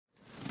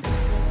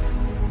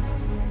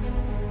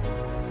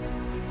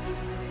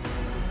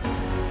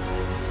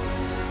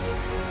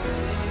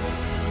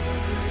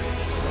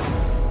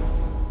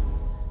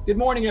Good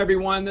morning,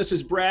 everyone. This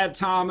is Brad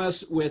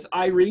Thomas with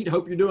iREIT.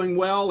 Hope you're doing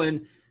well.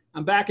 And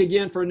I'm back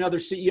again for another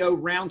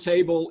CEO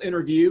Roundtable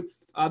interview.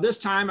 This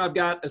time I've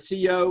got a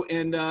CEO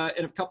and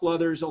a couple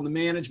others on the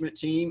management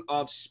team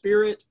of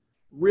Spirit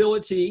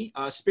Realty.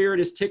 Spirit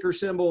is ticker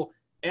symbol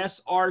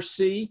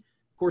SRC,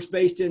 of course,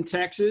 based in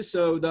Texas.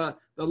 So the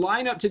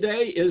lineup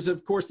today is,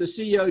 of course, the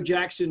CEO,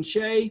 Jackson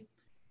Hsieh.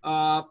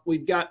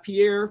 We've got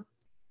Pierre,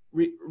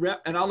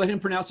 and I'll let him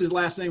pronounce his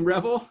last name,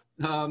 Revel.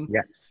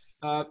 Yeah.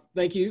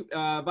 Thank you.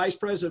 Vice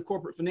President of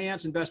Corporate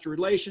Finance, Investor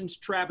Relations,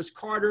 Travis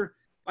Carter,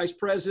 Vice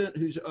President,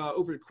 who's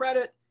over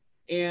credit,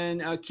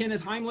 and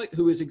Kenneth Heimlich,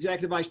 who is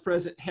Executive Vice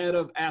President, Head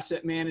of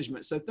Asset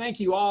Management. So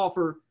thank you all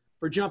for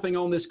jumping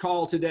on this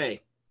call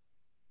today.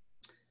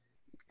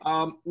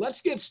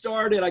 Let's get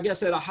started, I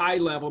guess, at a high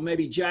level.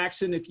 Maybe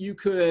Jackson, if you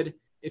could,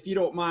 if you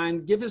don't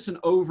mind, give us an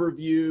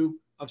overview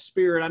of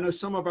Spirit. I know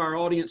some of our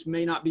audience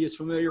may not be as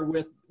familiar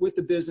with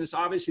the business.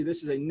 Obviously,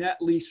 this is a net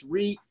lease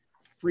REIT,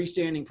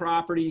 freestanding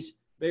properties,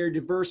 very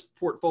diverse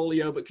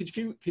portfolio, but could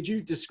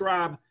you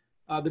describe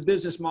the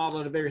business model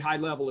at a very high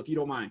level, if you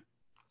don't mind?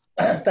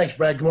 Thanks,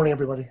 Brad. Good morning,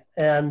 everybody.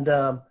 And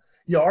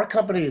our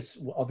company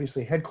is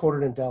obviously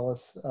headquartered in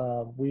Dallas.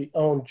 We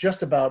own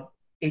just about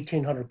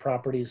 1,800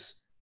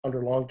 properties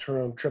under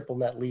long-term triple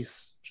net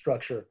lease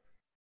structure.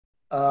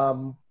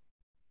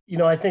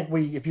 I think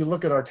if you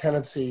look at our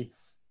tenancy,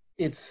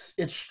 it's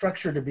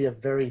structured to be a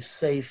very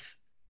safe,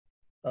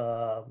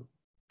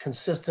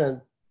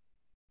 consistent,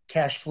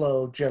 cash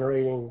flow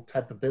generating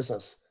type of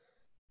business.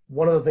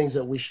 One of the things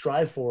that we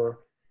strive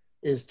for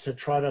is to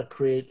try to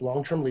create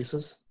long-term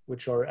leases,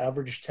 which our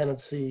average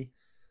tenancy,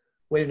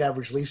 weighted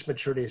average lease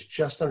maturity is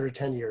just under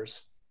 10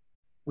 years.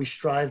 We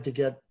strive to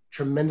get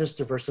tremendous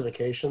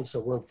diversification, so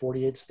we're in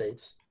 48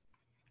 states.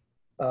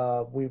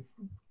 We've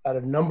got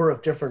a number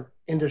of different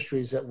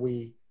industries that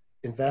we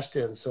invest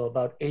in. So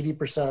about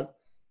 80%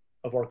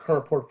 of our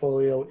current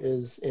portfolio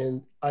is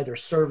in either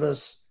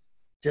service,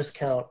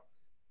 discount,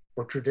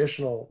 or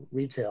traditional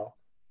retail.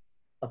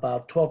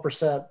 About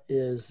 12%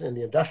 is in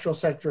the industrial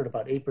sector, and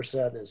about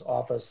 8% is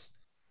office,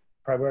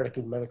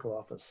 primarily medical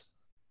office.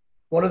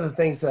 One of the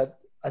things that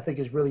I think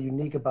is really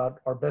unique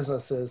about our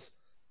business is,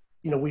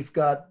 we've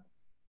got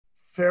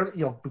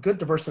good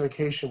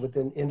diversification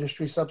within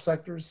industry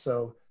subsectors.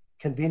 So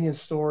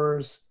convenience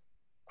stores,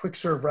 quick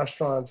serve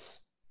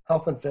restaurants,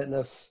 health and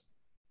fitness,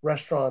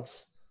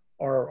 restaurants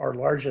are our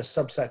largest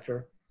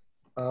subsector.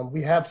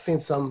 We have seen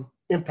some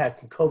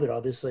impact from COVID,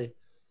 obviously,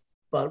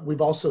 but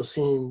we've also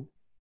seen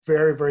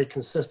very, very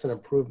consistent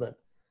improvement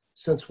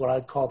since what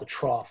I'd call the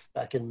trough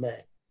back in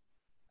May.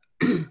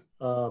 If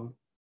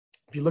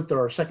you looked at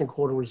our second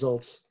quarter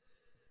results,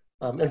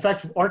 in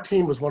fact, our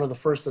team was one of the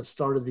first that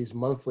started these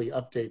monthly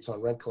updates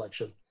on rent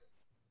collection.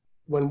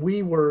 When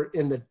we were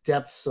in the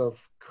depths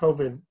of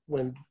COVID,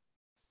 when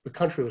the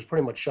country was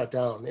pretty much shut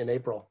down in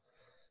April,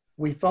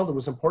 we felt it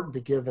was important to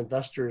give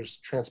investors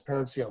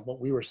transparency on what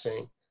we were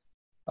seeing.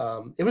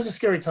 It was a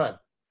scary time.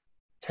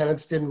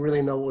 Tenants didn't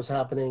really know what was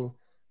happening.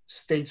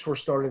 States were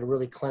starting to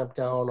really clamp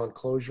down on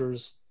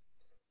closures.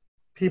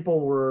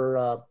 People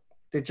were,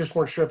 they just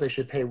weren't sure if they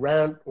should pay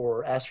rent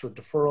or ask for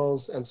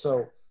deferrals. And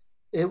so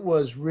it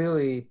was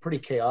really pretty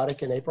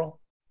chaotic in April.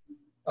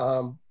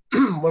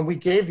 When we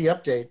gave the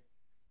update,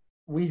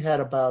 we had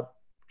about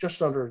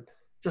just over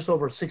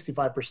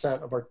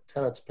 65% of our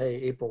tenants pay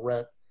April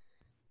rent.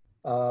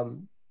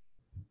 And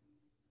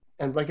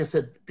like I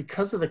said,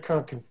 because of the kind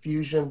of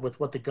confusion with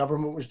what the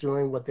government was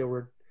doing, what they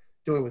were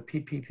doing with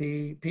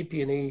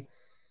PP&E,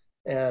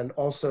 and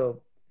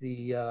also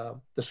the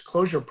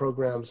disclosure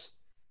programs,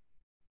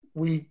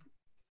 we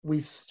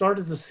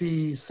started to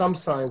see some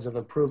signs of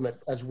improvement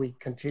as we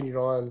continued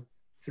on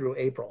through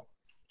April.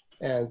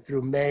 And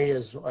through May,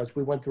 as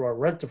we went through our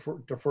rent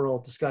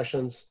deferral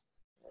discussions,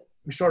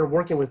 we started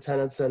working with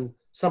tenants, and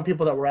some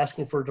people that were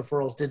asking for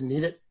deferrals didn't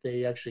need it.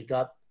 They actually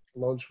got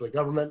loans from the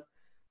government.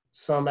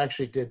 Some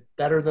actually did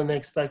better than they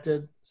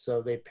expected,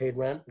 so they paid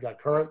rent, got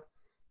current.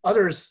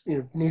 Others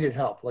needed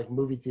help, like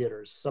movie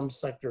theaters. Some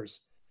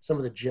sectors, some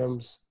of the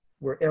gyms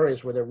were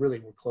areas where they really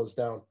were closed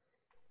down.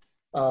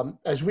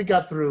 As we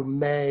got through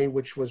May,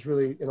 which was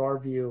really, in our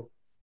view,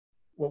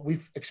 what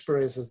we've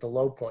experienced as the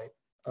low point.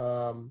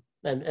 And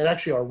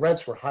actually our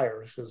rents were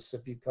higher, because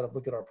if you kind of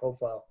look at our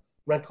profile,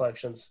 rent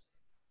collections,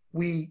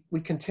 we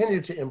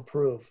continued to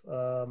improve.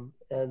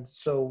 And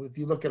so if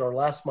you look at our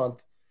last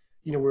month,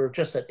 we were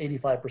just at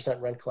 85%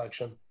 rent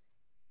collection.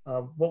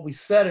 What we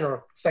said in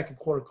our second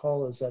quarter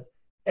call is that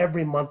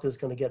every month is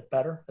going to get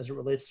better as it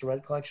relates to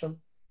rent collection.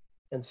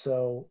 And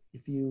so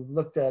if you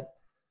looked at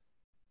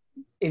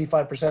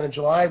 85% in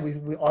July,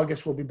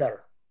 August will be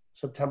better.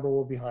 September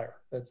will be higher.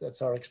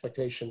 That's our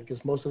expectation,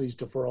 because most of these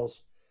deferrals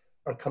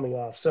are coming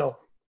off. So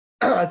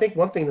I think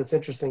one thing that's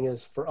interesting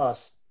is, for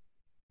us,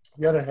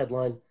 the other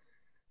headline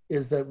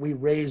is that we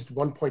raised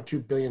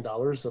 $1.2 billion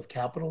of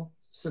capital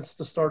since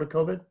the start of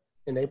COVID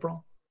in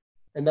April.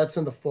 And that's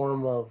in the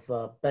form of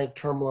bank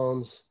term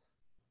loans,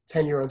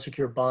 10-year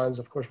unsecured bonds.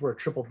 Of course, we're a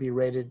BBB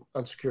rated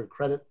unsecured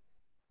credit,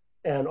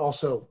 and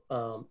also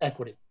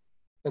equity.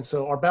 And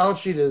so our balance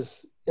sheet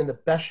is in the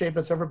best shape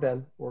it's ever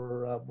been.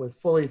 We're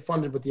fully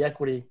funded with the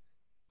equity.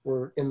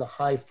 We're in the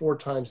high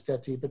 4x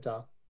debt to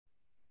EBITDA.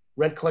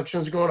 Rent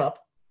collection is going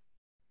up.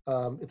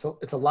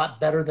 It's a lot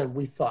better than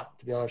we thought,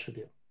 to be honest with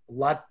you. A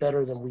lot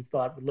better than we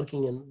thought,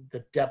 looking in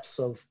the depths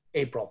of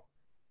April.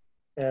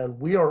 And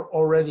we are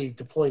already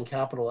deploying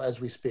capital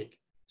as we speak.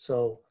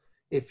 So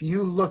if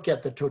you look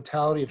at the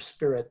totality of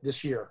Spirit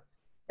this year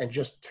and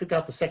just took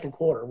out the second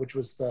quarter, which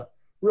was the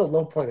real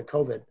low point of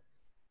COVID,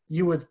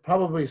 you would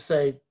probably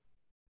say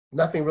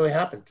nothing really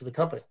happened to the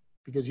company,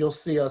 because you'll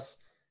see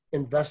us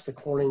invest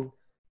according.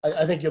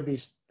 I think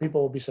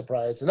people will be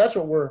surprised. And that's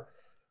what we're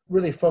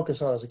really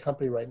focused on as a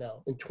company right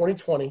now. In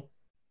 2020,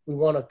 we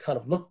want to kind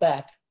of look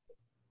back,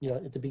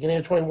 at the beginning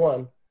of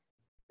 21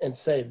 and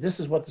say,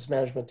 this is what this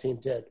management team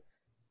did.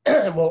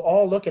 And we'll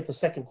all look at the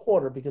second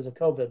quarter because of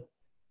COVID.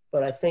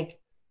 But I think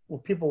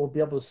people will be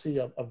able to see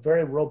a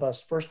very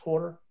robust first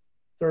quarter,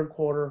 third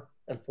quarter,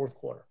 and fourth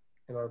quarter,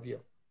 in our view,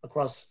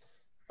 across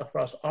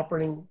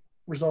operating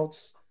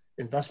results,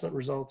 investment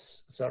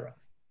results, et cetera.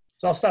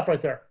 So I'll stop right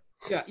there.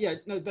 Yeah.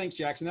 No, thanks,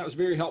 Jackson. That was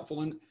very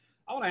helpful. And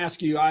I want to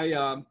ask you,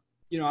 I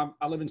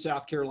live in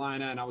South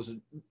Carolina, and I was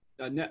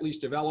a net lease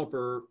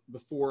developer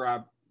before I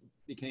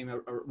became a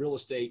real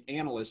estate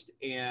analyst.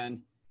 And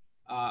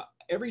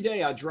every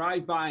day I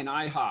drive by an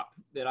IHOP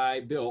that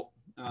I built.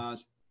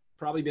 It's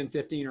probably been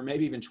 15 or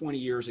maybe even 20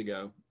 years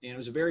ago. And it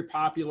was a very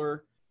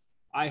popular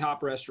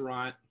IHOP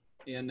restaurant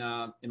in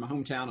my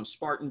hometown of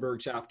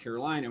Spartanburg, South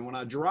Carolina. And when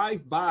I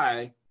drive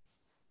by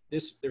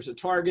there's a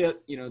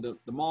Target, the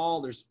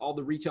mall, there's all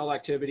the retail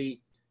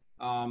activity.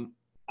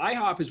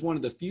 IHOP is one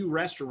of the few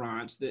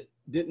restaurants that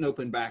didn't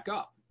open back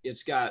up.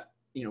 It's got,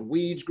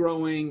 weeds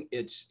growing.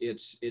 It's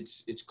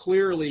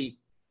clearly,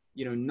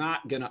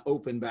 not going to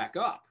open back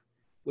up,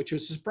 which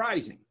was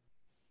surprising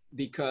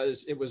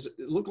because it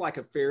looked like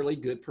a fairly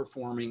good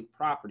performing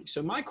property.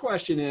 So my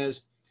question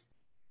is,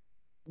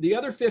 the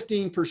other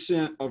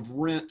 15% of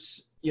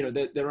rents,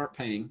 that aren't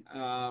paying,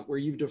 where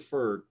you've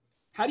deferred,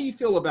 how do you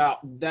feel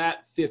about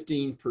that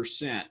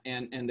 15%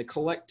 and the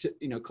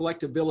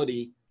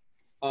collectability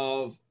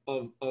of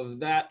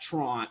that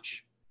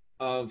tranche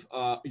of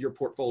your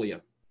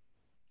portfolio?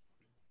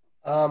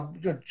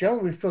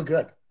 Generally, we feel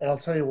good, and I'll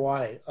tell you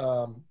why.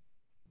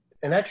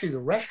 And actually, the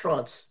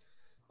restaurants,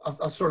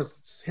 I'll sort of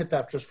hit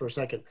that just for a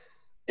second.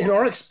 In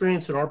our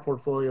experience in our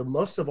portfolio,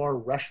 most of our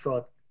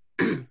restaurant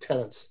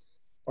tenants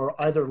are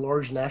either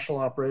large national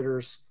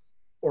operators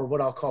or what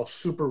I'll call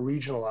super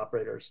regional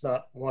operators,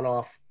 not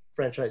one-off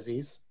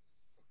franchisees.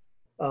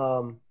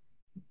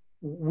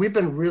 We've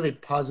been really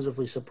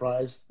positively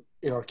surprised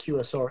in our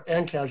QSR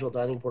and casual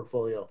dining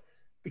portfolio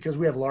because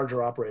we have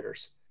larger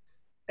operators,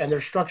 and they're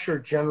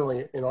structured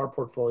generally in our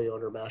portfolio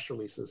under master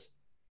leases.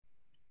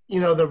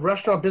 The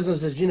restaurant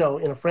business is, in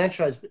a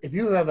franchise, if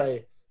you have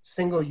a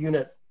single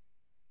unit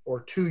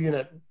or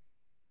 2-unit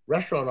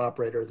restaurant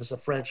operator that's a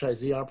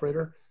franchisee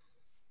operator,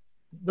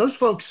 those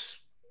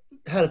folks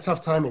had a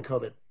tough time in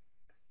COVID.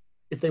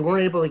 If they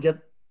weren't able to get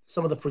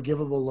some of the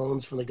forgivable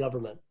loans from the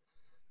government,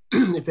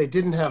 if they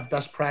didn't have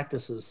best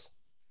practices,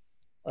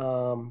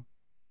 it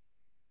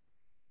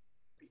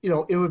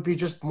would be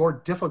just more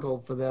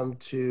difficult for them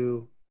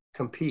to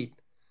compete.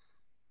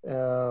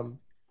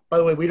 By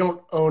the way, we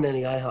don't own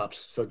any IHOPs,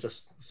 so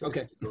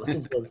okay.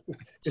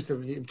 Just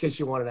in case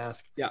you wanted to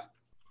ask. Yeah.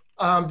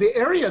 The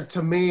area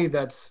to me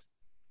that's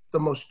the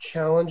most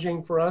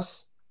challenging for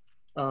us,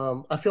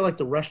 I feel like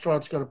the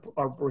restaurants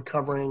are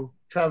recovering.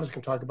 Travis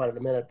can talk about it in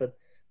a minute, but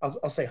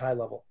I'll say high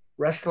level.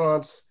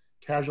 Restaurants,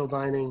 casual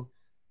dining,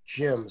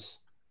 gyms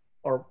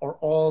are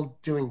all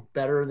doing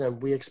better than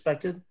we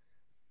expected.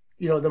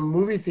 The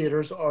movie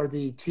theaters are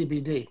the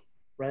TBD,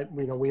 right?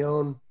 We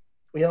own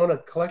a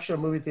collection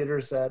of movie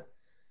theaters that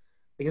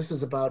I guess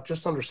is about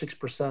just under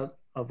 6%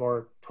 of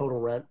our total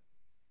rent.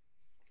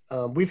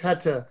 We've had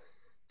to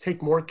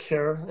take more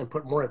care and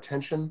put more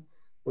attention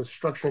with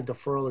structuring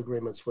deferral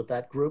agreements with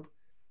that group.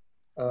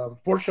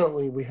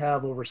 Fortunately, we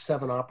have over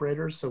 7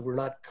 operators, so we're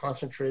not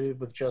concentrated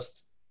with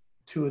just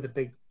 2 of the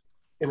big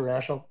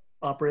international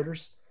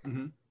operators.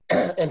 Mm-hmm.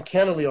 And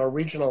candidly, our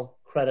regional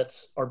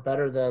credits are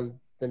better than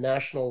the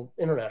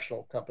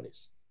international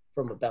companies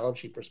from a balance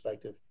sheet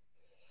perspective.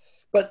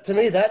 But to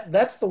me,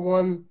 that's the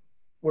one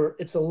where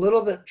it's a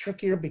little bit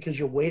trickier because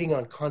you're waiting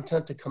on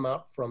content to come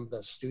out from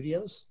the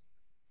studios.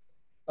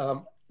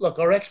 Look,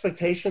 our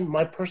expectation,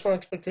 my personal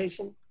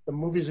expectation, the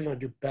movies are going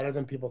to do better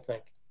than people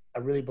think. I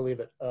really believe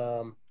it.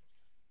 And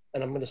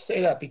I'm going to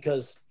say that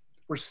because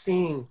we're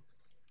seeing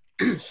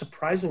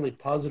surprisingly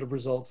positive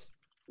results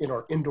in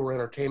our indoor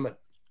entertainment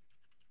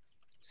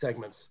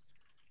segments.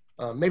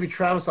 Maybe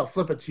Travis, I'll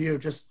flip it to you,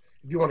 just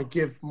if you want to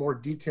give more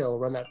detail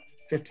around that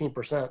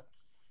 15%.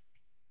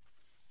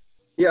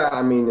 Yeah,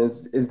 I mean,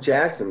 as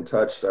Jackson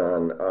touched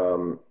on,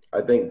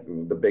 I think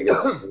the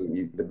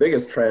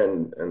biggest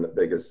trend and the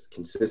biggest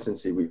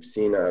consistency we've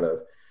seen out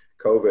of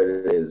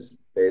COVID is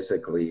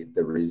basically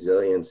the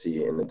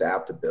resiliency and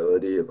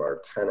adaptability of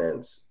our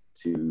tenants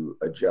to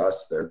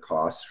adjust their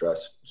cost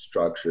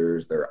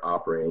structures, their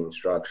operating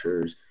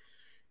structures,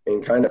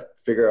 and kind of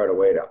figure out a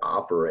way to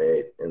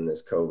operate in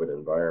this COVID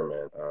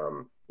environment.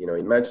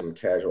 You mentioned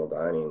casual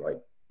dining, like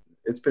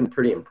it's been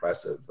pretty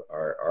impressive.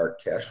 Our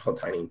casual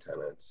dining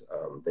tenants,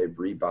 they've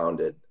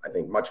rebounded, I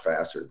think, much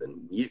faster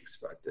than we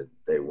expected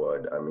they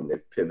would. I mean,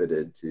 they've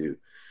pivoted to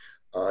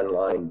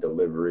online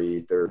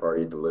delivery,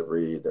 third-party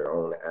delivery, their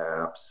own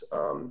apps.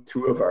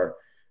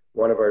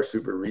 One of our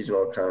super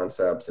regional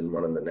concepts and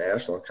one of the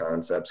national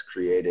concepts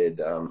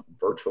created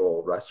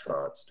virtual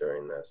restaurants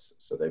during this.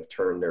 So they've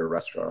turned their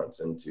restaurants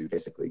into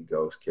basically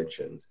ghost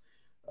kitchens.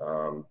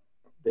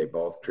 They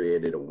both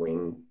created a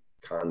wing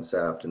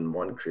concept and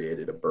one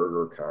created a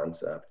burger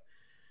concept.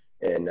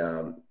 And,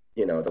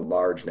 the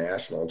large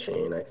national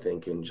chain, I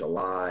think in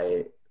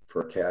July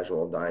for a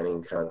casual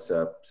dining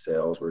concept,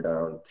 sales were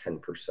down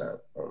 10%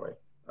 only.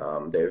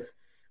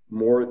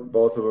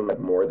 Both of them have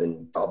more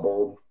than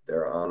doubled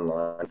their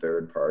online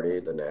third party.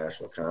 The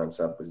national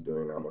concept was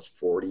doing almost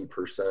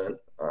 40%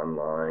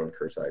 online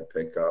curbside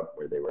pickup,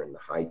 where they were in the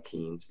high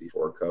teens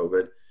before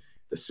COVID.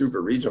 The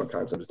super regional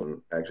concept was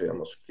doing actually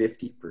almost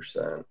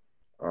 50%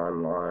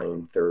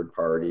 online third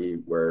party,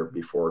 where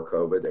before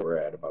COVID they were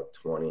at about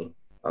 20.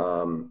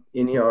 And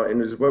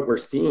what we're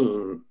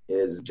seeing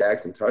is,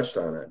 Jackson touched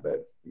on it,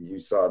 but you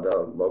saw the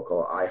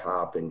local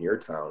IHOP in your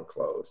town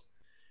close.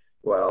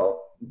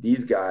 Well,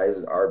 these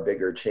guys, our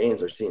bigger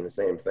chains, are seeing the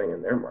same thing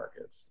in their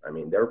markets. I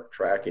mean, they're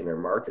tracking their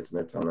markets and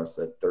they're telling us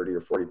that 30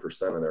 or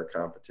 40% of their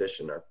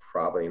competition are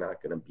probably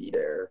not going to be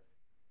there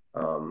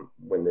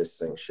when this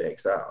thing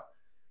shakes out.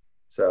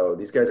 So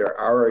these guys are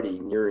already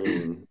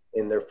nearing,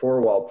 and they're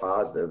four-wall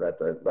positive at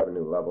the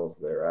revenue levels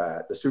they're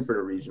at. The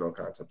super regional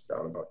concept's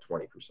down about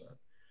 20%.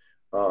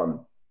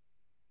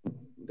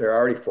 They're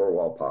already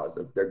four-wall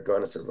positive. They're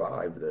going to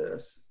survive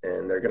this,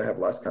 and they're going to have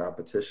less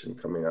competition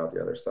coming out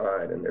the other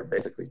side, and they're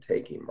basically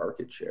taking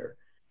market share.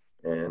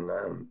 And,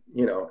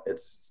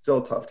 it's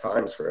still tough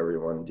times for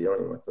everyone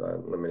dealing with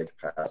limited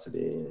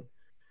capacity and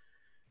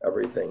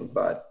everything.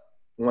 But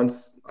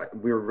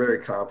we were very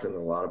confident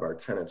that a lot of our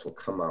tenants will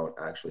come out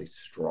actually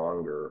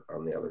stronger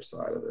on the other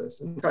side of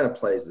this. And it kind of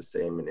plays the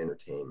same in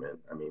entertainment.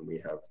 I mean, we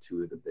have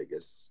two of the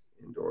biggest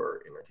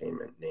indoor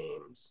entertainment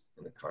names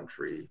in the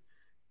country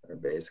are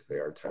basically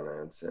our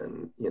tenants.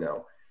 And,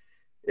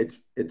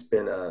 it's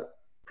been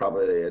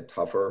probably a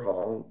tougher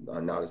haul,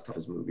 not as tough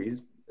as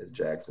movies, as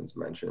Jackson's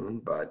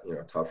mentioned, but,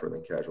 tougher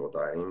than casual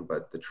dining.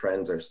 But the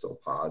trends are still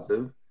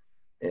positive,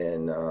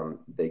 and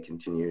they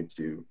continue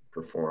to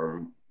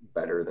perform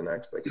better than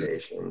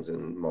expectations.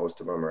 And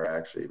most of them are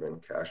actually even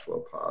cash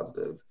flow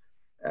positive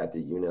at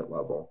the unit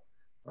level.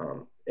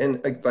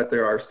 But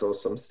there are still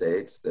some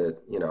states that,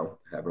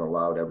 haven't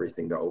allowed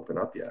everything to open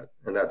up yet.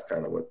 And that's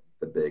kind of what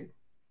the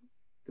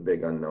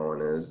big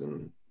unknown is.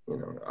 And,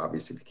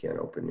 obviously if you can't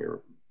open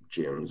your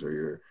gyms or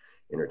your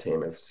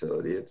entertainment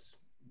facility,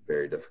 it's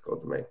very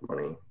difficult to make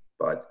money.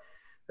 But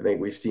I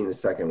think we've seen the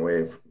second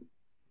wave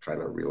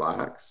kind of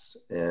relax,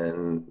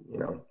 and,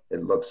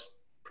 it looks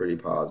pretty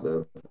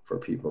positive for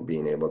people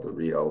being able to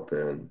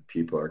reopen.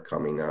 People are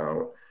coming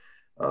out.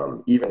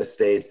 Even the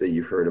states that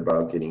you heard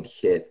about getting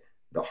hit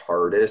the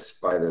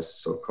hardest by this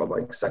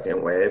so-called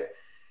second wave,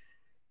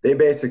 they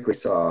basically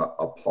saw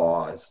a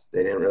pause.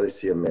 They didn't really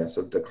see a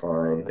massive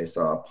decline. They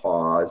saw a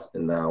pause,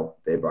 and now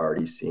they've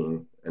already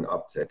seen an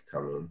uptick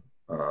coming.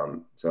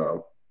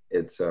 So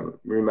it's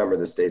remember,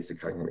 the states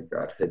that kind of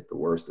got hit the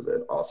worst of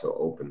it also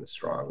opened the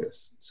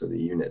strongest. So the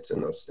units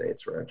in those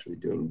states were actually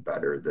doing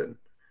better than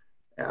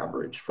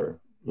average for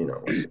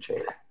the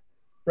chain.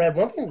 Brad,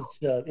 one thing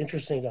that's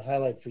interesting to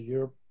highlight for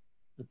the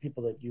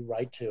people that you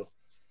write to,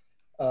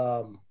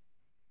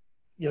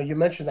 you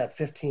mentioned that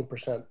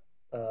 15%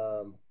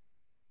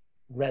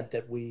 rent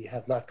that we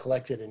have not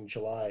collected in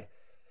July.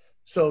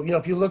 So,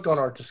 if you look on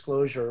our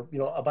disclosure,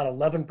 about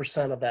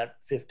 11% of that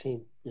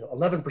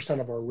 11%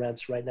 of our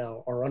rents right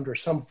now are under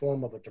some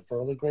form of a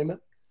deferral agreement.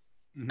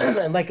 Mm-hmm.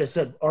 And like I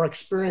said, our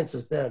experience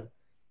has been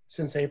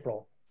since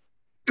April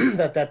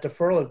that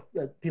deferral,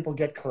 that people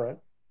get current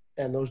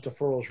and those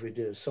deferrals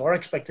reduce. So our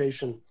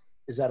expectation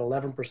is that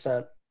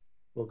 11%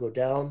 will go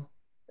down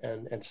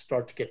and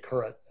start to get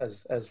current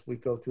as we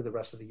go through the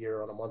rest of the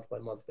year on a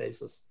month-by-month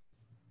basis.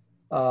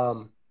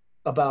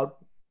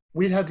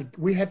 We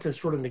had to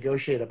sort of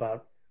negotiate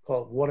about,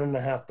 call it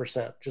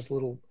 1.5%, just a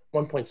little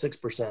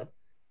 1.6%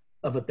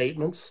 of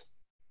abatements.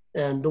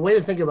 And the way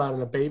to think about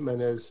an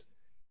abatement is,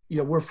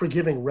 we're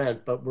forgiving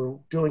rent, but we're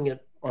doing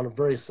it on a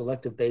very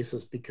selective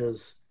basis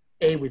because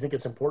A, we think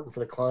it's important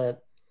for the client,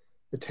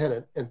 the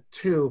tenant, and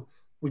two,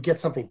 we get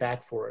something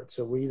back for it.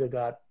 So we either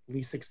got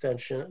lease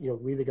extension,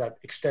 we either got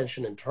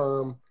extension in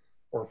term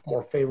or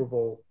more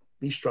favorable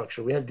lease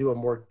structure. We had to do a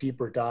more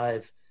deeper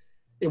dive.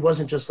 It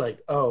wasn't just like,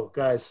 oh,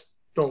 guys,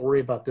 don't worry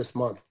about this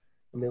month.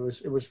 I mean,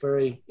 it was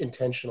very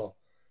intentional.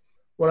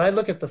 When I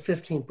look at the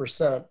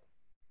 15%,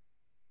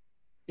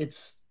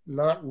 it's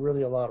not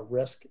really a lot of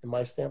risk from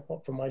my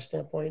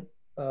standpoint.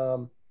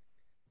 And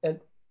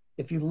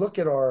if you look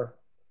at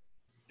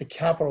the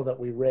capital that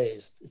we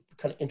raised, it's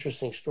kind of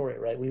interesting story,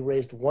 right? We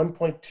raised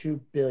 $1.2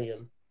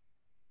 billion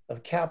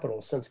of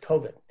capital since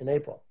COVID in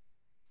April.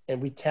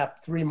 and we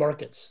tap three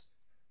markets.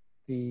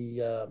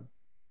 The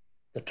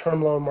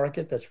term loan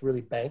market, that's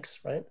really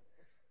banks, right?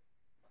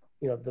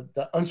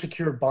 The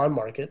unsecured bond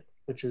market,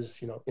 which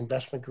is,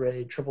 investment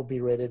grade, triple B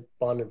rated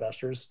bond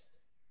investors,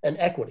 and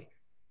equity.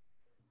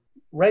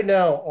 Right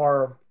now,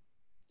 our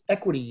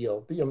equity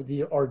yield,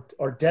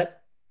 our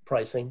debt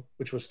pricing,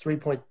 which was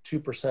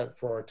 3.2%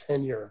 for our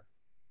 10-year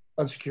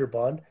unsecured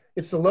bond,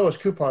 it's the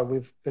lowest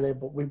coupon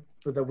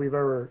that we've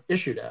ever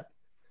issued at.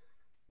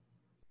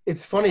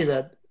 It's funny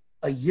that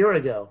a year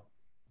ago,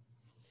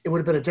 it would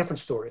have been a different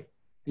story.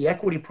 The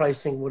equity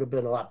pricing would have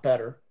been a lot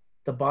better.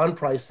 The bond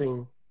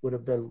pricing would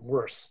have been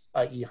worse,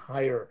 i.e.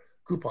 higher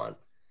coupon.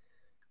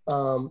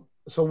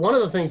 So one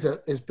of the things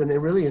that has been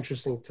really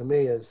interesting to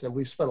me is, and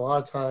we've spent a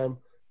lot of time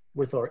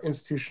with our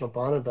institutional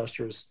bond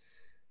investors,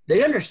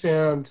 they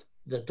understand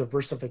the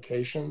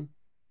diversification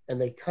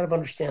and they kind of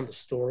understand the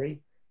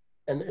story.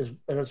 And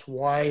it's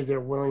why they're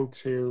willing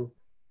to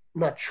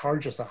not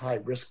charge us a high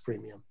risk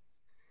premium.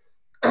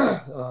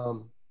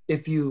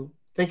 If you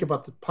think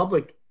about the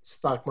public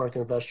stock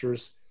market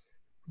investors,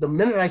 the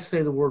minute I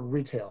say the word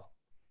retail,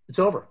 it's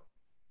over.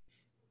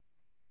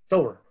 It's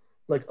over.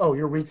 Like, oh,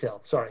 you're retail,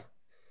 sorry.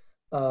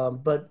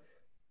 But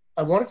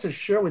I wanted to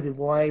share with you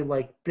why,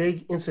 like,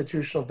 big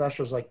institutional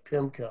investors like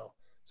PIMCO,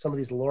 some of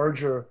these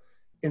larger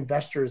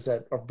investors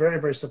that are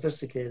very, very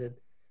sophisticated,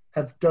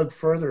 have dug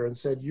further and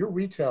said, your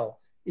retail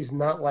is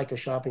not like a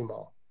shopping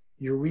mall.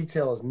 Your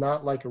retail is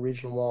not like a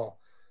regional mall.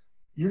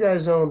 You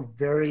guys own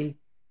very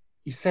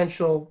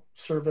essential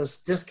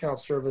service, discount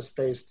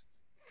service-based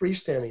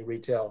freestanding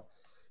retail,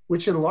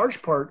 which in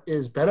large part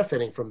is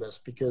benefiting from this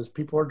because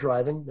people are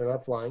driving, they're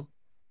not flying.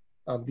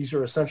 These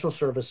are essential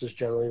services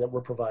generally that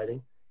we're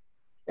providing.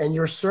 And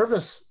your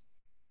service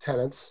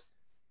tenants,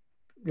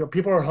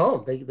 people are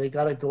home. They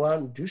got to go out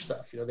and do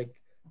stuff.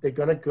 They're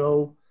going to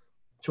go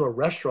to a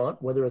restaurant,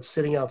 whether it's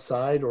sitting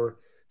outside or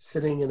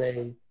sitting in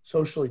a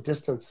socially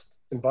distanced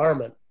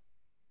environment.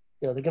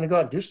 They're going to go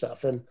out and do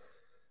stuff. And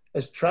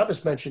as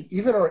Travis mentioned,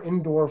 even our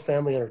indoor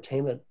family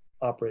entertainment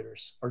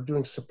operators are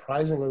doing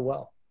surprisingly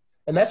well.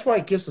 And that's why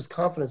it gives us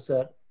confidence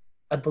that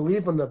I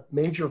believe when the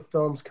major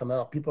films come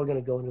out, people are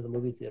going to go into the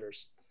movie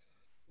theaters.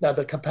 Now,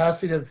 the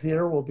capacity of the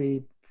theater will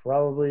be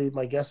probably,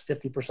 my guess,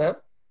 50%,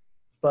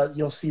 but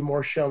you'll see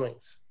more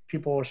showings.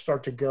 People will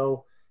start to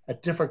go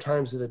at different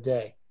times of the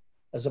day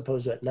as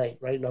opposed to at night,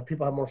 right? Now,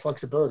 people have more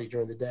flexibility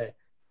during the day.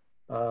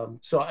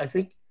 So I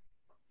think,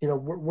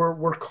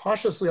 we're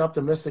cautiously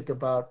optimistic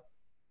about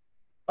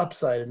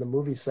upside in the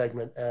movie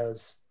segment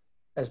as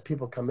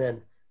people come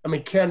in. I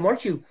mean, Ken, why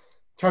don't you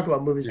talk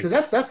about movies? Because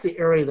that's the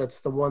area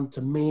that's the one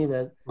to me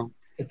that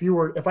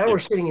if I were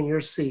sitting in your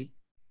seat,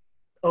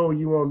 oh,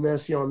 you own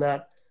this, you own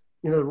that,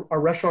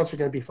 our restaurants are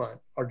going to be fine.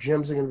 Our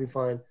gyms are going to be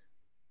fine.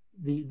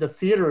 The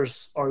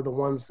theaters are the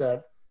ones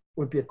that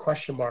would be a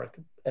question mark,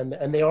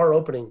 and they are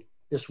opening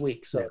this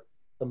week. So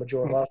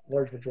the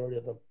large majority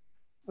of them.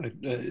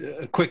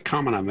 A quick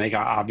comment I make,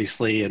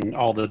 obviously, in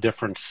all the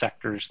different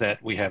sectors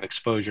that we have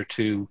exposure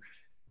to,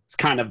 it's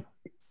kind of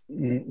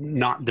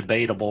not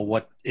debatable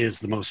what is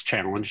the most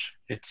challenged.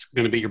 It's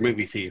going to be your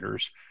movie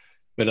theaters.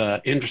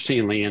 But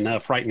interestingly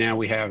enough, right now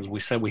we have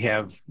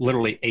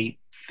literally 8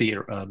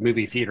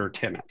 movie theater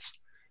tenants.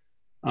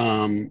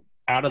 Out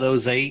of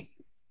those 8,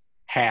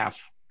 half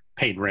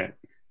paid rent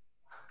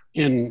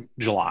in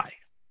July.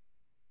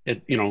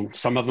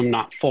 Some of them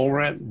not full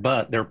rent,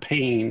 but they're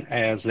paying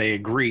as they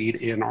agreed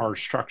in our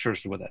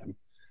structures with them.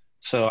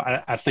 So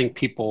I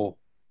think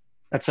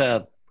that's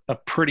a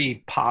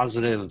pretty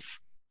positive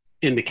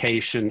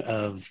indication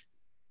of,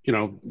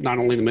 not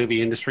only the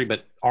movie industry,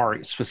 but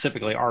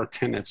specifically our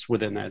tenants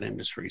within that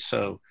industry.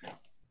 So,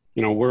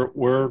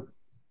 we're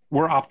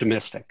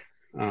optimistic.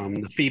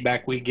 The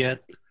feedback we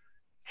get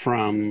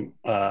from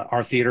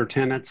our theater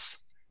tenants,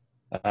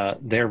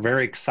 they're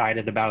very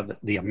excited about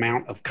the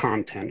amount of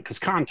content, because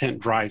content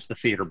drives the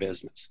theater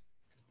business.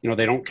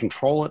 They don't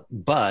control it,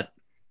 but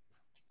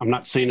I'm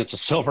not saying it's a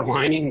silver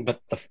lining,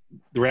 but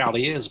the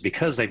reality is,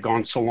 because they've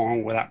gone so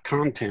long without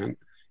content,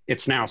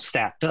 it's now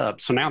stacked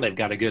up. So now they've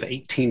got a good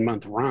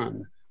 18-month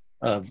run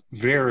of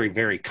very,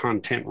 very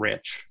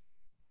content-rich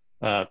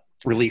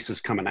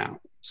releases coming out.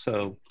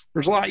 So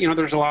there's a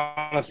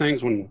lot of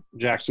things. When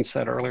Jackson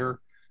said earlier,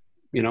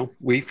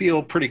 we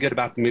feel pretty good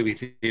about the movie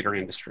theater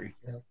industry.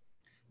 Yeah.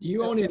 Do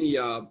you own any,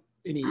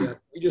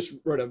 we just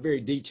wrote a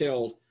very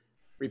detailed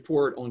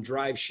report on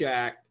Drive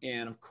Shack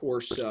and, of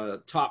course,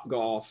 Top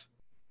Golf.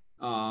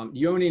 Do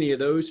you own any of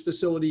those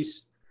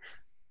facilities?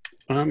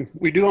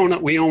 We do own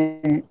it.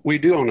 We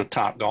do own a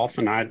Top Golf,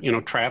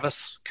 and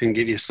Travis can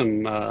give you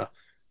some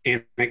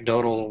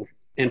anecdotal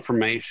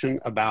information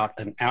about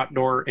an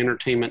outdoor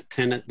entertainment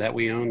tenant that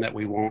we own that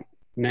we won't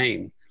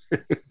name.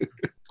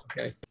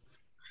 Okay.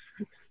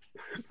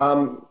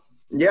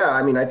 Yeah,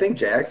 I think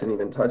Jackson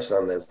even touched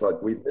on this.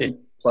 Like, we've been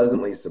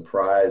pleasantly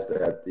surprised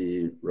at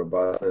the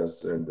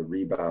robustness and the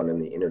rebound in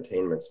the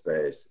entertainment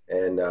space.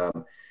 And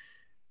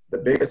the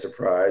biggest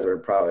surprise, or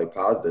probably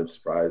positive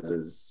surprise,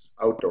 is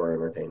outdoor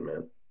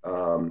entertainment.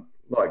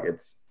 Look,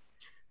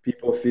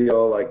 People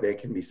feel like they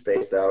can be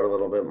spaced out a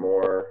little bit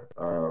more.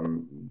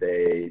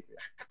 They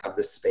have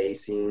the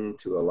spacing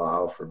to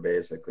allow for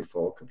basically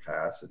full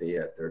capacity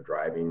at their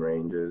driving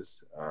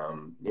ranges.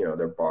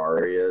 Their bar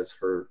areas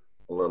hurt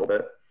a little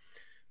bit,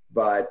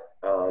 but,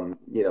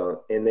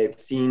 and they've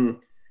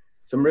seen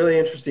some really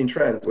interesting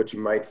trends, which you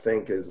might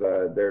think is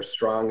their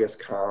strongest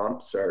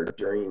comps are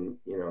during,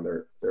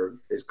 they're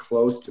as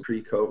close to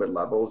pre-COVID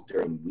levels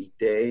during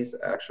weekdays,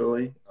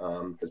 actually,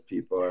 because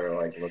people are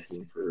like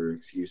looking for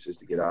excuses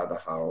to get out of the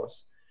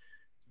house.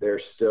 They're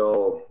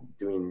still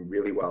doing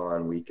really well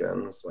on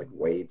weekends, like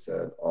waits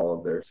at all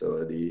of their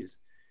facilities.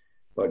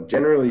 But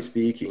generally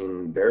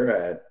speaking,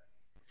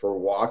 for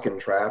walk-in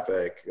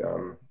traffic,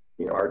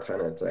 our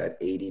tenants at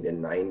 80 to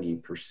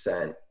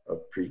 90%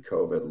 of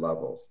pre-COVID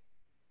levels.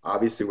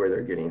 Obviously, where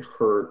they're getting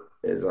hurt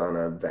is on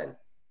an event,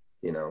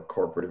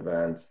 corporate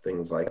events,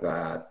 things like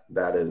that.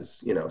 That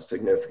is,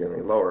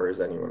 significantly lower as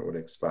anyone would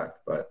expect.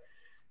 But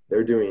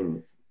they're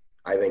doing,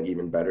 I think,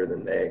 even better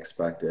than they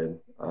expected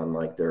on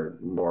like their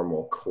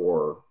normal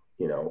core,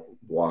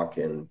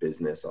 walk-in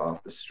business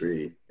off the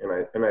street. And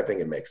I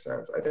think it makes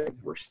sense. I think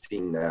we're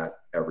seeing that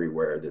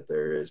everywhere, that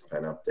there is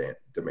pent-up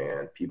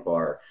demand. People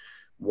are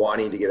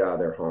wanting to get out of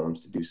their homes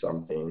to do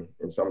something,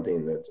 and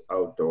something that's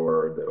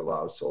outdoor that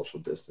allows social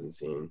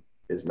distancing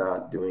is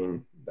not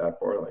doing that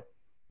poorly.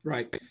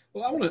 Right.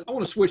 Well, I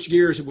want to switch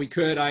gears if we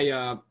could.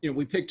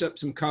 We picked up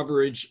some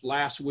coverage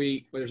last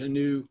week. There's a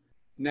new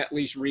net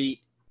lease REIT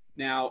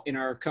now in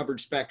our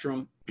coverage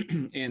spectrum,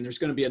 and there's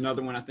going to be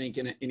another one, I think,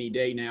 in any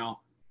day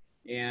now,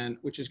 and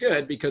which is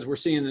good because we're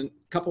seeing a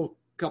couple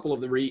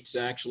of the REITs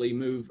actually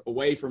move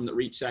away from the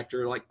REIT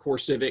sector, like Core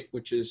Civic,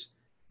 which is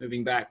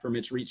moving back from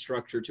its REIT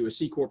structure to a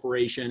C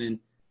corporation,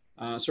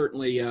 and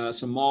certainly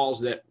some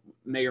malls that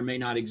may or may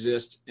not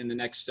exist in the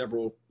next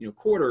several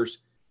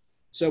quarters.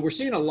 So we're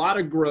seeing a lot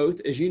of growth,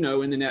 as you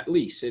know, in the net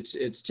lease.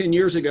 It's 10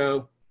 years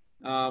ago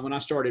when I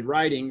started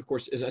writing. Of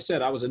course, as I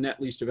said, I was a net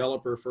lease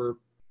developer for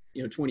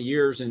 20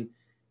 years, and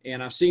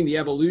I've seen the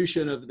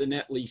evolution of the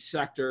net lease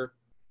sector,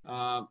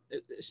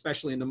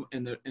 especially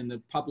in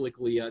the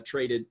publicly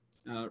traded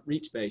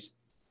REIT space.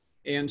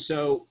 And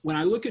so when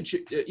I look at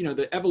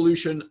the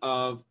evolution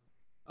of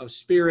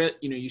Spirit,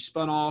 you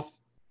spun off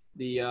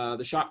the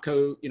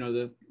Shopco,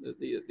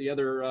 the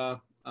other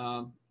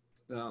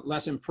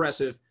less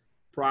impressive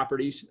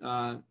properties,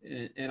 and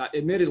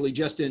admittedly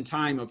just in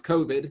time of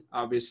COVID,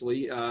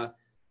 obviously,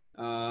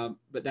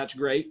 but that's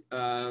great.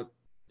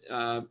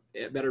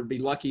 It better be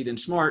lucky than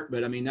smart,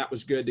 but I mean that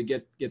was good to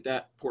get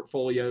that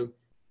portfolio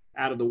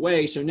out of the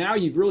way. So now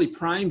you've really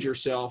primed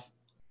yourself,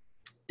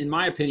 in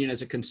my opinion,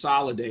 as a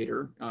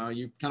consolidator.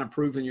 You've kind of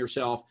proven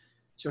yourself.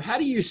 So how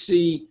do you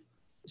see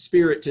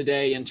Spirit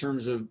today in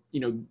terms of,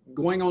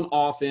 going on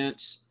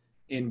offense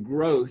and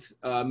growth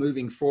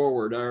moving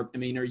forward? Are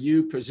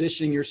you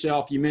positioning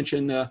yourself? You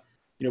mentioned the,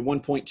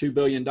 $1.2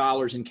 billion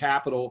in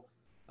capital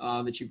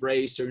that you've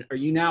raised. So are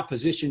you now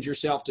positioned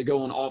yourself to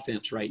go on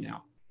offense right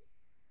now?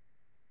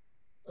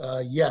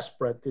 Yes,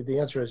 Brett, the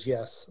answer is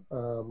yes.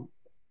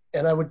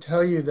 And I would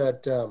tell you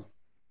that,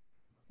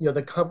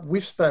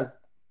 we've spent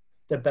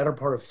the better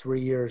part of 3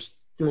 years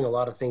doing a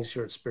lot of things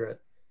here at Spirit.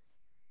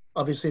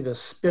 Obviously, the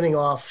spinning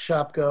off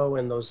Shopco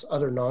and those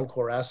other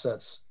non-core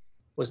assets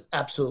was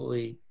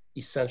absolutely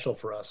essential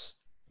for us,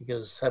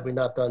 because had we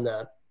not done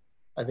that,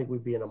 I think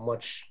we'd be in a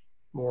much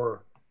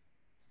more,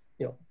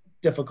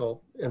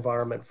 difficult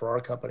environment for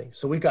our company.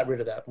 So we got rid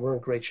of that. We're in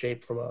great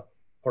shape from a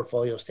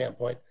portfolio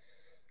standpoint.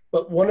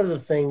 But one of the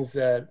things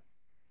that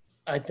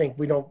I think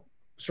we don't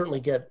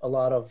certainly get a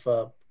lot of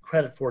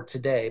credit for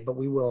today, but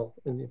we will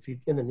in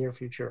the near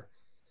future,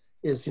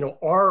 is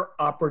our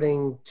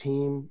operating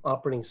team,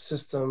 operating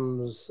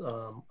systems,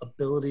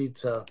 ability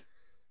to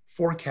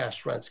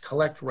forecast rents,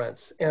 collect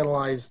rents,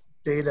 analyze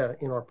data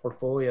in our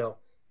portfolio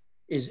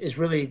is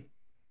really,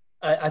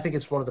 I think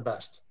it's one of the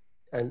best.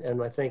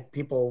 And I think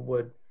people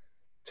would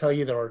tell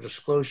you that our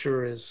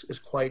disclosure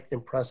is quite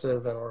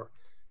impressive, and our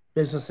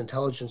business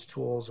intelligence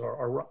tools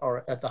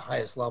are at the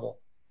highest level.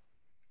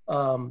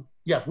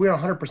 Yeah, we're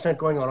 100%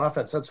 going on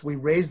offense. We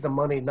raise the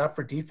money not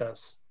for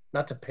defense,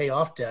 not to pay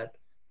off debt,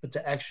 but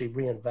to actually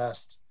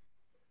reinvest.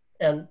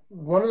 And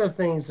one of the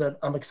things that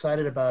I'm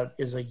excited about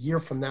is a year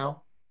from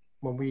now,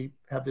 when we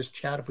have this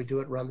chat, if we do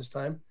it around this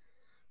time,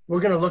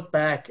 we're going to look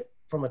back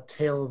from a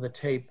tail of the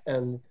tape,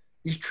 and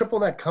these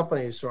triple net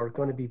companies are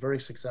going to be very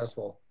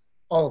successful,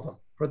 all of them,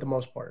 for the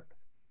most part,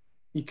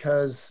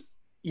 because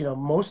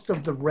most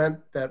of the rent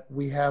that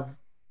we have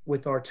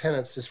with our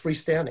tenants is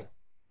freestanding.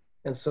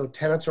 And so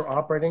tenants are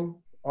operating.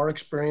 Our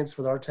experience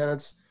with our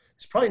tenants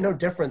is probably no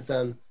different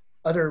than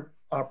other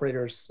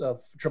operators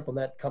of triple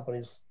net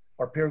companies,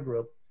 our peer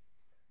group.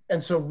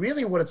 And so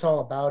really what it's all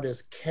about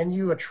is, can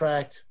you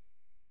attract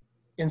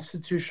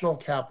institutional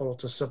capital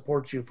to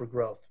support you for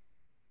growth?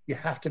 You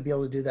have to be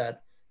able to do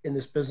that in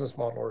this business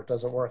model, or it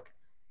doesn't work.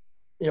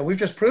 We've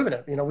just proven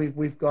it.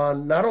 We've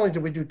gone, not only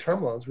did we do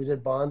term loans, we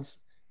did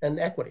bonds and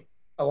equity,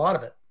 a lot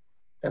of it.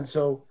 And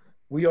so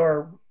we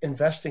are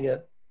investing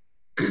it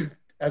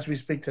as we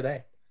speak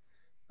today.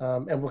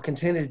 And we'll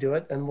continue to do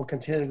it, and we'll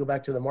continue to go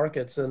back to the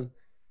markets. And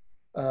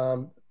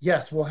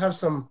yes, we'll have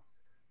some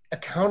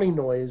accounting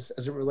noise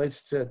as it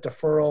relates to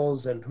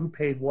deferrals and who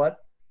paid what,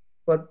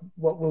 but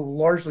what will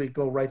largely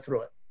go right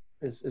through it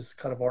is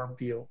kind of our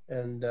view.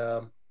 And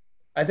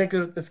I think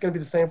it's going to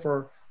be the same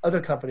for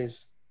other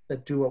companies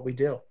that do what we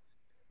do.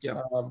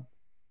 Yeah.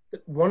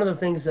 One of the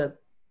things that,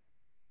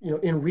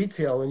 in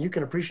retail, and you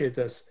can appreciate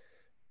this,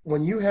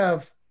 when you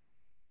have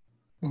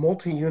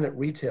multi-unit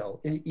retail,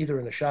 either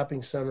in a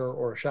shopping center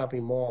or a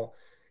shopping mall,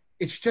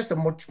 it's just a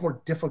much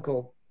more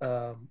difficult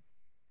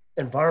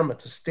environment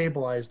to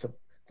stabilize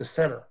the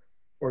center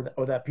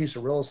or that piece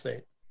of real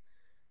estate.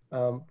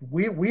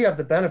 We have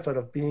the benefit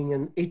of being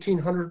in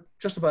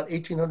just about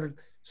 1,800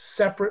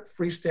 separate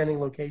freestanding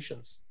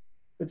locations,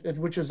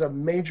 which is a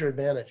major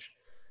advantage.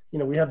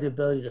 We have the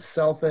ability to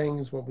sell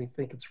things when we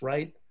think it's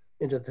right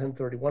into the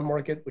 1031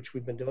 market, which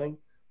we've been doing.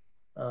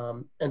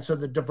 And so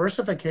the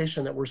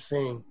diversification that we're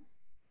seeing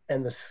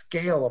and the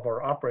scale of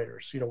our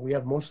operators, we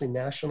have mostly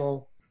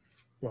national,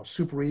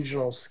 super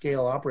regional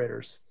scale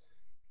operators.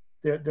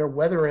 They're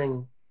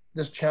weathering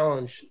this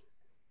challenge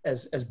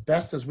as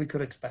best as we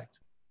could expect.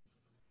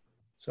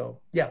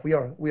 So yeah, we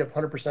have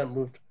 100%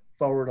 moved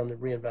forward on the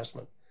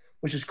reinvestment,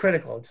 which is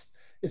critical.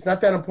 It's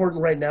not that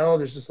important right now.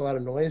 There's just a lot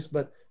of noise,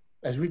 but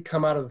as we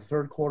come out of the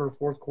third quarter,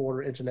 fourth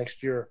quarter into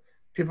next year,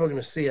 people are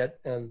going to see it.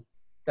 And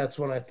that's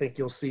when I think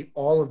you'll see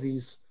all of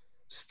these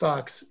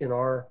stocks in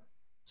our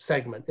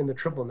segment in the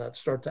triple net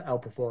start to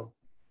outperform.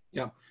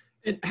 Yeah.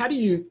 And how do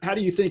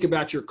you think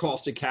about your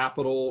cost of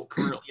capital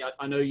currently?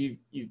 I know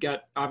you've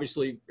got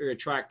obviously very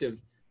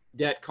attractive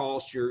debt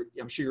cost.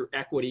 I'm sure your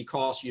equity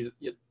cost,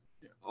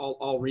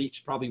 all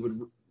REITs probably would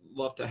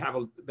love to have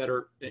a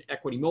better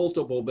equity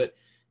multiple, but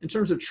in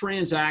terms of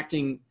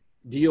transacting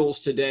deals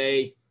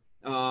today,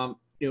 and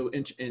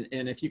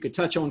if you could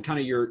touch on kind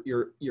of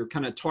your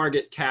kind of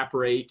target cap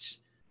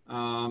rates.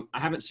 I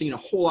haven't seen a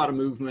whole lot of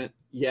movement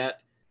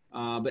yet,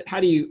 but how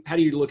do you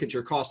look at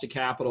your cost of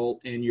capital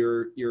and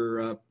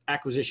your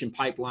acquisition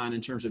pipeline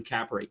in terms of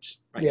cap rates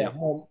right now?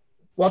 Well,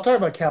 I'll talk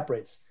about cap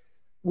rates.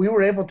 We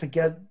were able to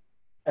get,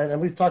 and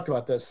we've talked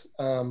about this.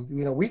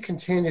 We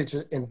continued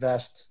to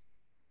invest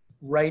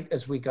right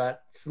as we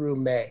got through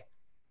May,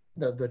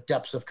 the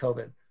depths of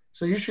COVID.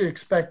 So you should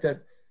expect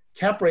that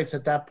cap rates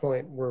at that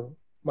point were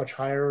much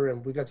higher,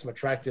 and we got some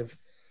attractive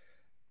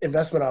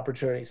investment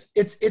opportunities.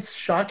 It's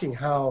shocking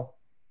how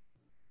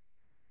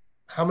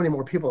many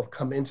more people have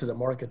come into the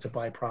market to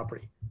buy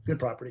good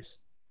properties.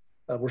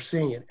 We're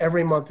seeing it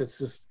every month. It's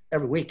just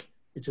every week.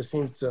 It just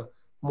seems to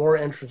more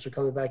entrants are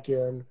coming back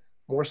in,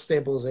 more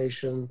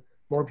stabilization,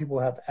 more people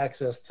have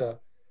access to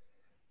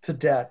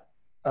debt.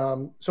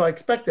 So I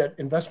expect that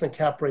investment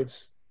cap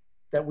rates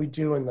that we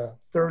do in the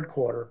third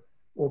quarter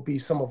will be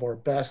some of our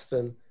best,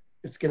 and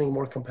it's getting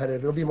more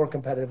competitive. It'll be more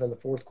competitive in the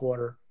fourth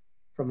quarter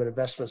from an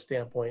investment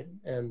standpoint,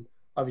 and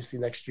obviously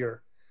next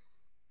year.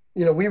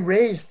 We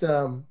raised,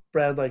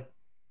 Brad,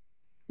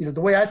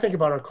 the way I think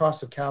about our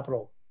cost of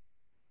capital,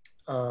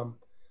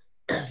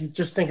 you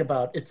just think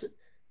about it's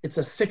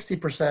a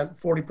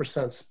 60%,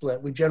 40%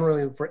 split. We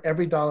generally, for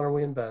every dollar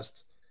we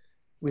invest,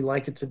 we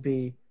like it to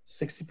be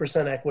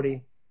 60%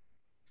 equity,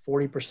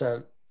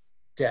 40%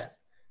 debt.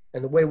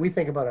 And the way we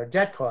think about our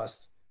debt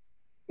costs,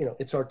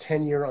 it's our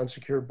 10-year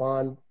unsecured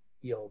bond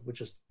yield,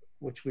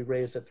 which we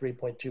raised at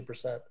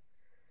 3.2%.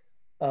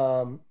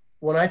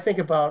 When I think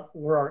about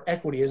where our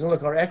equity is, and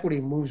look, our equity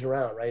moves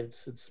around, right?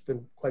 It's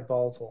been quite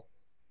volatile.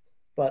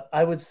 But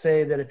I would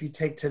say that if you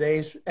take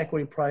today's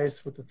equity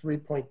price with the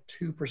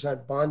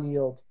 3.2% bond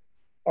yield,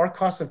 our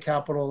cost of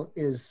capital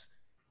is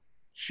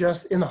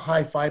just in the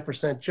high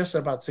 5%, just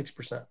about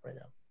 6% right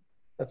now.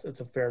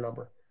 It's a fair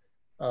number.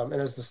 And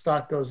as the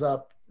stock goes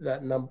up,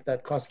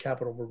 that cost of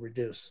capital will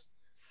reduce.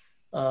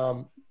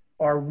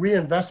 Our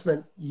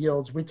reinvestment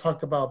yields, we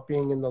talked about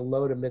being in the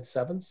low to mid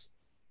sevens.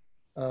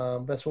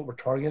 That's what we're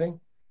targeting.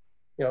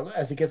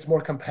 As it gets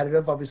more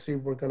competitive, obviously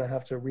we're going to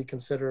have to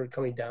reconsider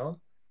coming down.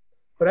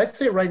 But I'd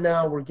say right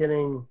now we're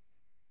getting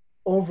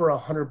over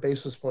 100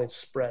 basis points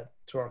spread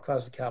to our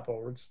cost of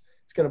capital. It's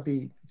going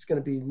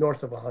to be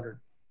north of 100,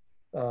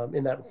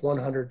 in that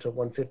 100 to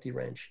 150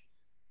 range.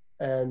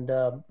 And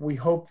we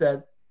hope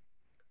that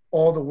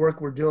all the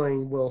work we're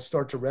doing will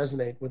start to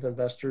resonate with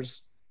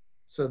investors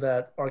so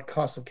that our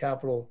cost of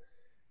capital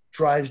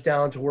drives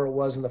down to where it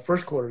was in the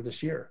first quarter of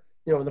this year.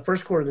 In the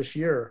first quarter of this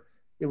year,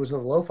 it was in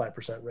the low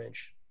 5%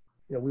 range.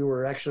 We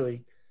were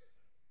actually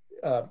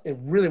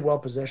really well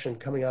positioned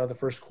coming out of the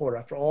first quarter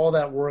after all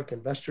that work,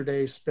 Investor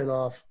Day,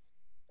 spinoff,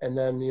 and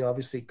then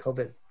obviously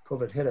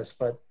COVID hit us.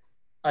 But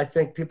I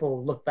think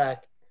people look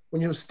back,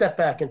 when you step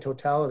back in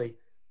totality,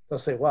 they'll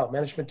say, "Wow,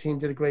 management team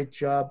did a great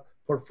job,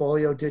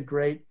 portfolio did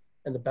great,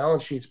 and the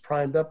balance sheet's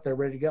primed up, they're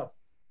ready to go."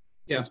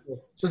 Yeah.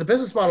 So the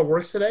business model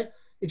works today.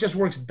 It just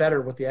works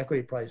better with the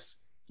equity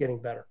price getting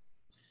better.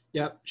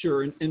 Yeah,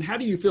 sure. And how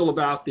do you feel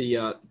about the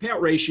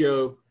payout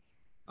ratio?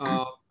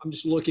 I'm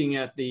just looking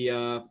at the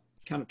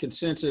kind of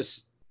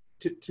consensus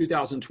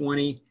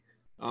 2020.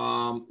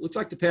 Looks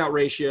like the payout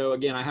ratio,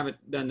 again, I haven't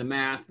done the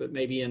math, but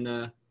maybe in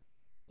the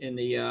in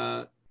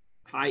the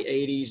high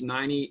 80s,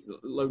 90,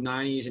 low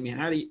 90s. I mean,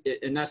 how do you,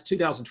 and that's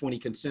 2020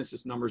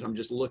 consensus numbers I'm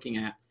just looking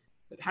at.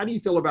 But how do you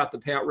feel about the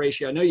payout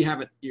ratio? I know you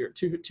have it, you're at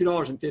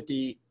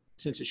 $2.50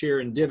 a share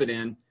in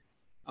dividend.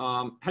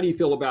 How do you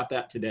feel about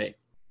that today?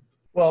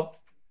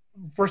 Well,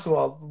 first of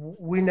all,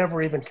 we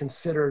never even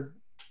considered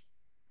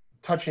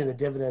touching the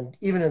dividend,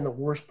 even in the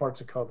worst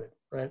parts of COVID,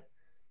 right?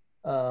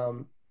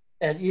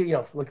 And you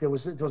know, look, there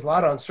was a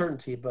lot of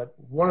uncertainty, but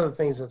one of the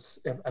things that's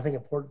I think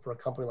important for a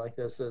company like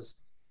this is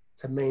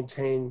to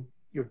maintain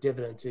your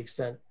dividend to the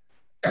extent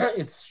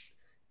it's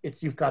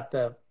you've got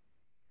the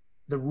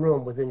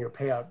room within your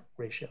payout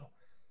ratio.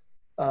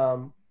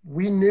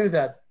 We knew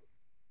that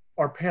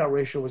our payout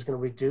ratio was going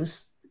to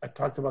reduce. I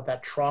talked about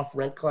that trough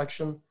rent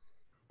collection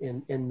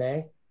in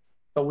May,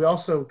 but we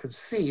also could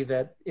see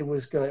that it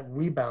was going to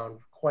rebound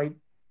quite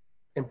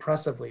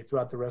impressively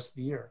throughout the rest of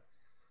the year.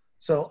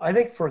 So I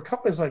think for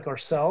companies like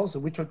ourselves,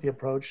 we took the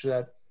approach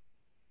that,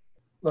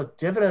 look,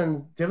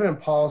 dividend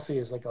policy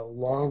is like a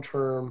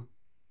long-term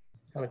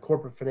kind of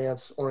corporate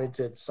finance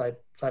oriented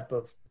type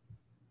of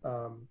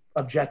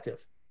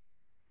objective.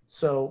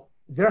 So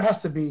there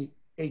has to be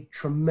a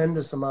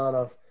tremendous amount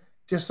of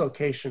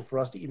dislocation for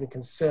us to even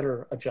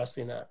consider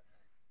adjusting that.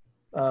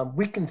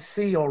 We can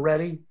see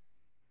already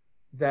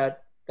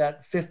that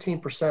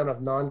 15%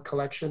 of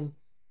non-collection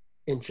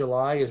in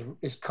July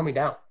is coming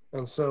down.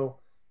 And so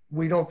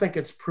we don't think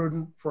it's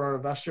prudent for our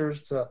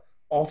investors to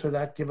alter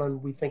that,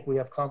 given we think we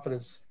have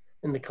confidence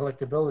in the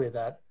collectability of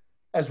that,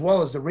 as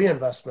well as the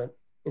reinvestment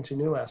into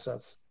new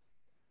assets.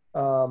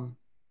 I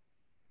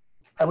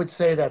would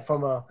say that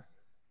from a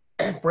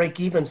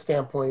break-even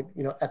standpoint,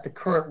 you know, at the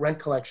current rent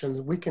collections,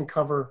 we can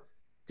cover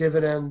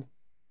dividend,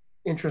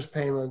 interest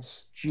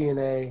payments,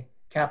 G&A,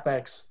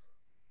 CapEx,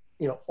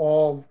 you know,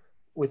 all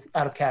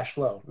out of cash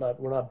flow.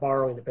 We're not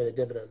borrowing to pay the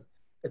dividend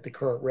at the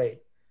current rate.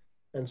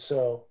 And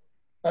so,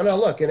 I know,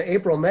 look, in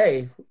April,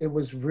 May, it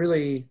was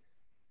really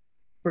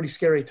pretty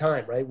scary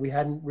time, right? We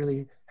hadn't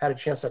really had a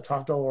chance to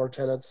talk to all our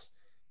tenants,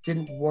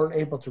 weren't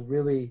able to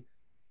really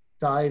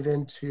dive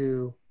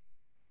into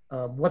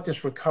what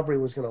this recovery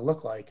was going to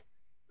look like.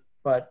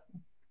 But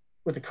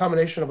with the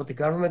combination of what the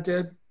government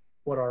did,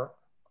 what our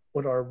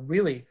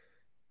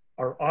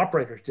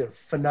operators did a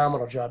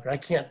phenomenal job. I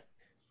can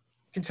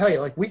tell you,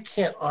 like, we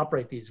can't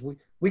operate these.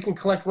 We can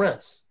collect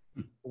rents.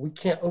 We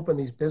can't open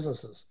these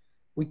businesses.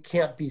 We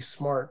can't be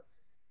smart.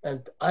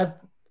 And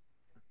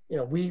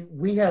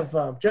we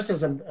have, just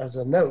as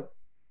a note,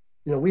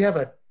 you know, we have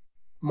a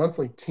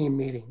monthly team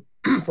meeting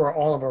for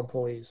all of our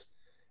employees.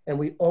 And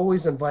we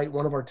always invite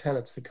one of our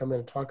tenants to come in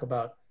and talk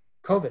about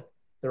COVID,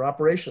 their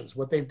operations,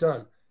 what they've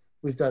done.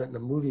 We've done it in the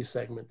movie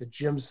segment, the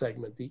gym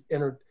segment, the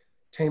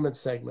entertainment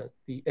segment,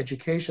 the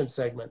education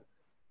segment,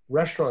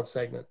 restaurant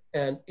segment.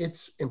 And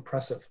it's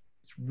impressive.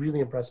 It's really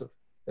impressive,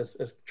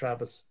 as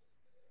Travis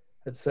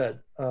had said.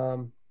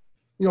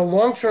 You know,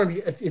 long-term,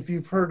 if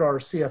you've heard our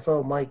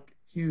CFO, Mike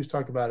Hughes,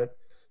 talk about it,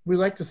 we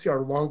like to see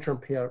our long-term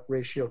payout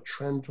ratio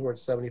trend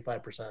towards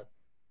 75%.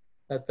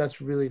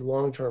 That's really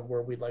long-term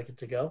where we'd like it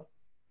to go.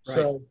 Right.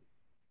 So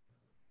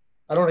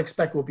I don't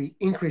expect we'll be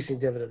increasing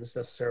dividends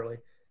necessarily,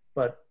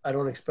 but I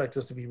don't expect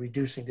us to be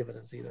reducing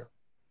dividends either.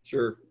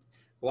 Sure.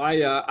 Well,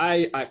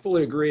 I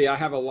fully agree. I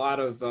have a lot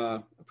of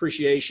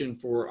appreciation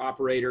for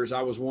operators.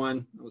 I was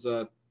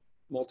a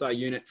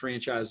multi-unit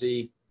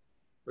franchisee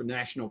for a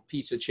national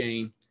pizza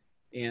chain.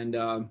 And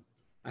I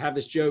have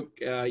this joke,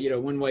 you know,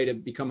 one way to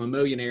become a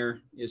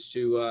millionaire is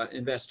to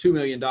invest $2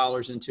 million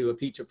into a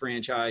pizza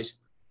franchise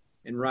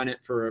and run it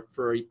for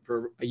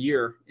a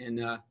year.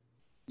 And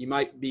you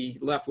might be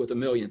left with $1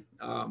 million.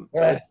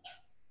 So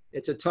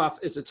it's a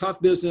tough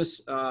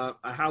business. I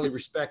highly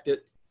respect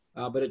it.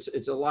 But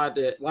it's a lot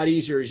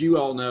easier, as you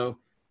all know,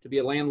 to be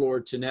a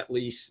landlord to net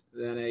lease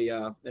than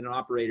an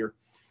operator.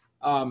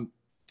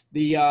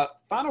 The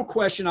final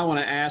question I want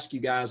to ask you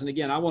guys, and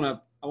again, I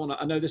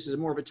know this is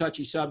more of a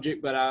touchy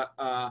subject, but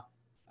I'm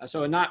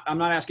not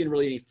asking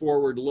really any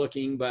forward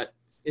looking, but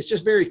it's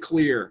just very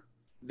clear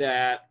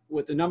that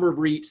with the number of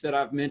REITs that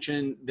I've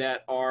mentioned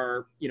that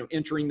are, you know,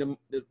 entering the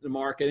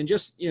market, and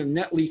just, you know,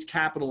 net lease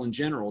capital in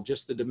general,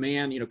 just the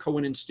demand, you know,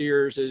 Cohen &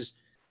 Steers is,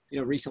 you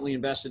know, recently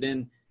invested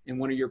in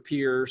one of your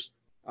peers.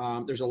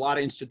 There's a lot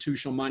of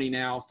institutional money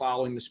now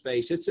following the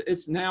space.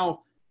 It's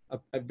now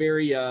a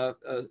very you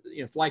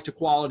know, flight to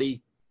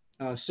quality,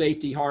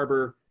 safety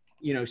harbor,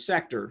 you know,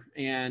 sector,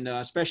 and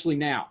especially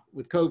now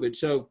with COVID.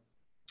 So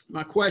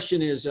my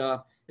question is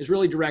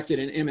really directed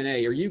in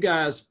M&A. Are you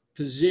guys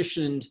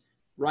positioned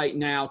right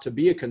now to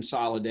be a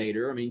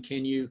consolidator? I mean,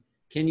 can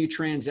you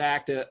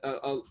transact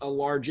a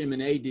large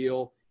M&A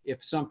deal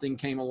if something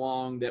came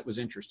along that was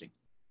interesting?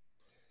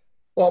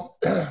 Well,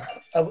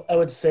 I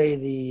would say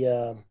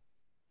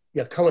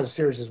Cohen &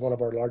 Steers is one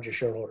of our largest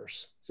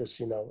shareholders. Just,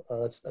 you know,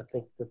 I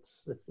think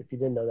that's, if you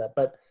didn't know that,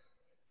 but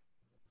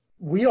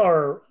we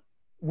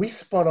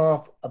spun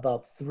off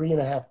about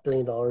 $3.5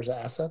 billion of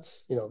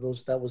assets. You know,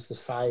 that was the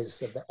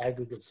size of the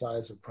aggregate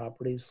size of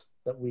properties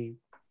that we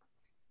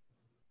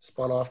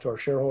spun off to our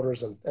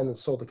shareholders and then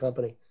sold the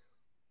company.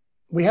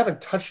 we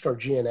haven't touched our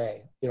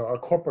G&A. Our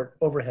corporate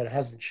overhead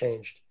hasn't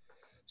changed.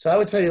 So I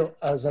would tell you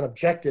as an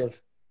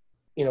objective,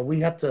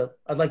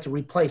 I'd like to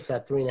replace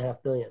that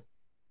 $3.5 billion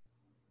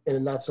in a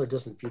not so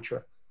distant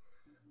future.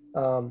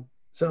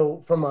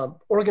 So from an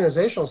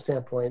organizational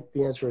standpoint,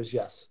 the answer is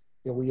yes.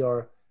 We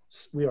are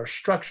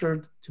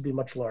structured to be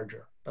much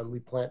larger,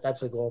 and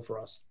that's a goal for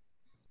us.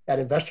 At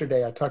Investor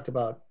Day, I talked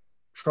about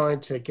trying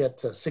to get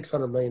to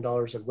 $600 million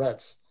in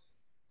rents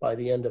by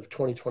the end of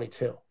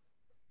 2022.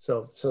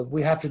 So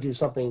we have to do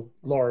something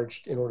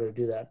large in order to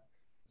do that.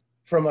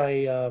 From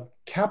a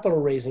capital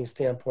raising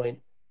standpoint,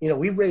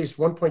 we raised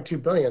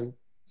 $1.2 billion.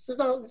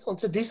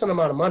 It's a decent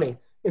amount of money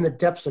in the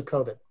depths of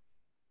COVID.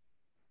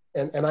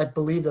 And I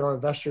believe that our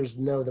investors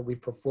know that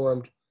we've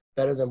performed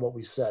better than what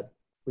we said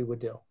we would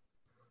do.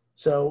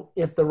 So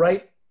if the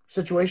right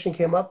situation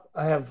came up,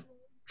 I have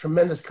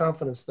tremendous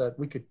confidence that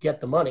we could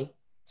get the money.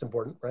 It's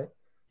important, right?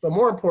 But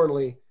more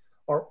importantly,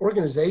 our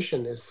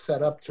organization is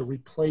set up to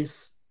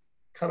replace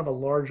kind of a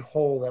large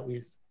hole that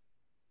we've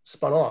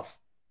spun off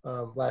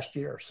last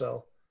year.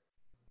 So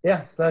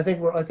yeah, I think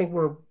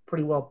we're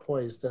pretty well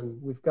poised, and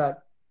we've got,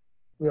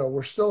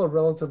 we're still a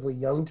relatively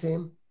young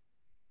team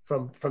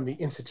from the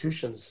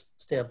institution's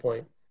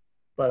standpoint,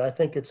 but I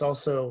think it's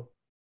also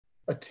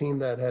a team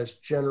that has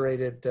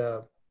generated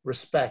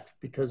respect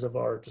because of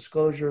our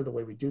disclosure, the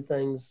way we do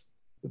things.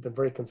 We've been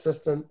very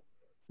consistent.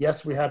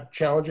 Yes, we had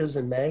challenges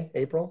in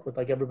April, with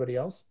like everybody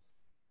else,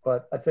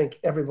 but I think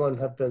everyone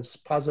have been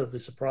positively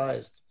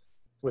surprised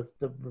with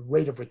the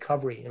rate of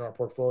recovery in our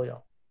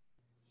portfolio.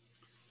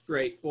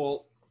 Great.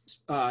 Well,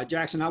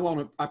 Jackson,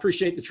 I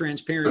appreciate the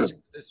transparency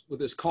with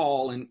this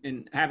call,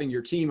 and having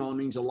your team on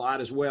means a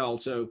lot as well.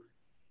 So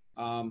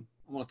I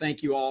want to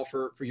thank you all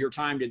for your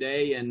time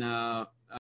today, and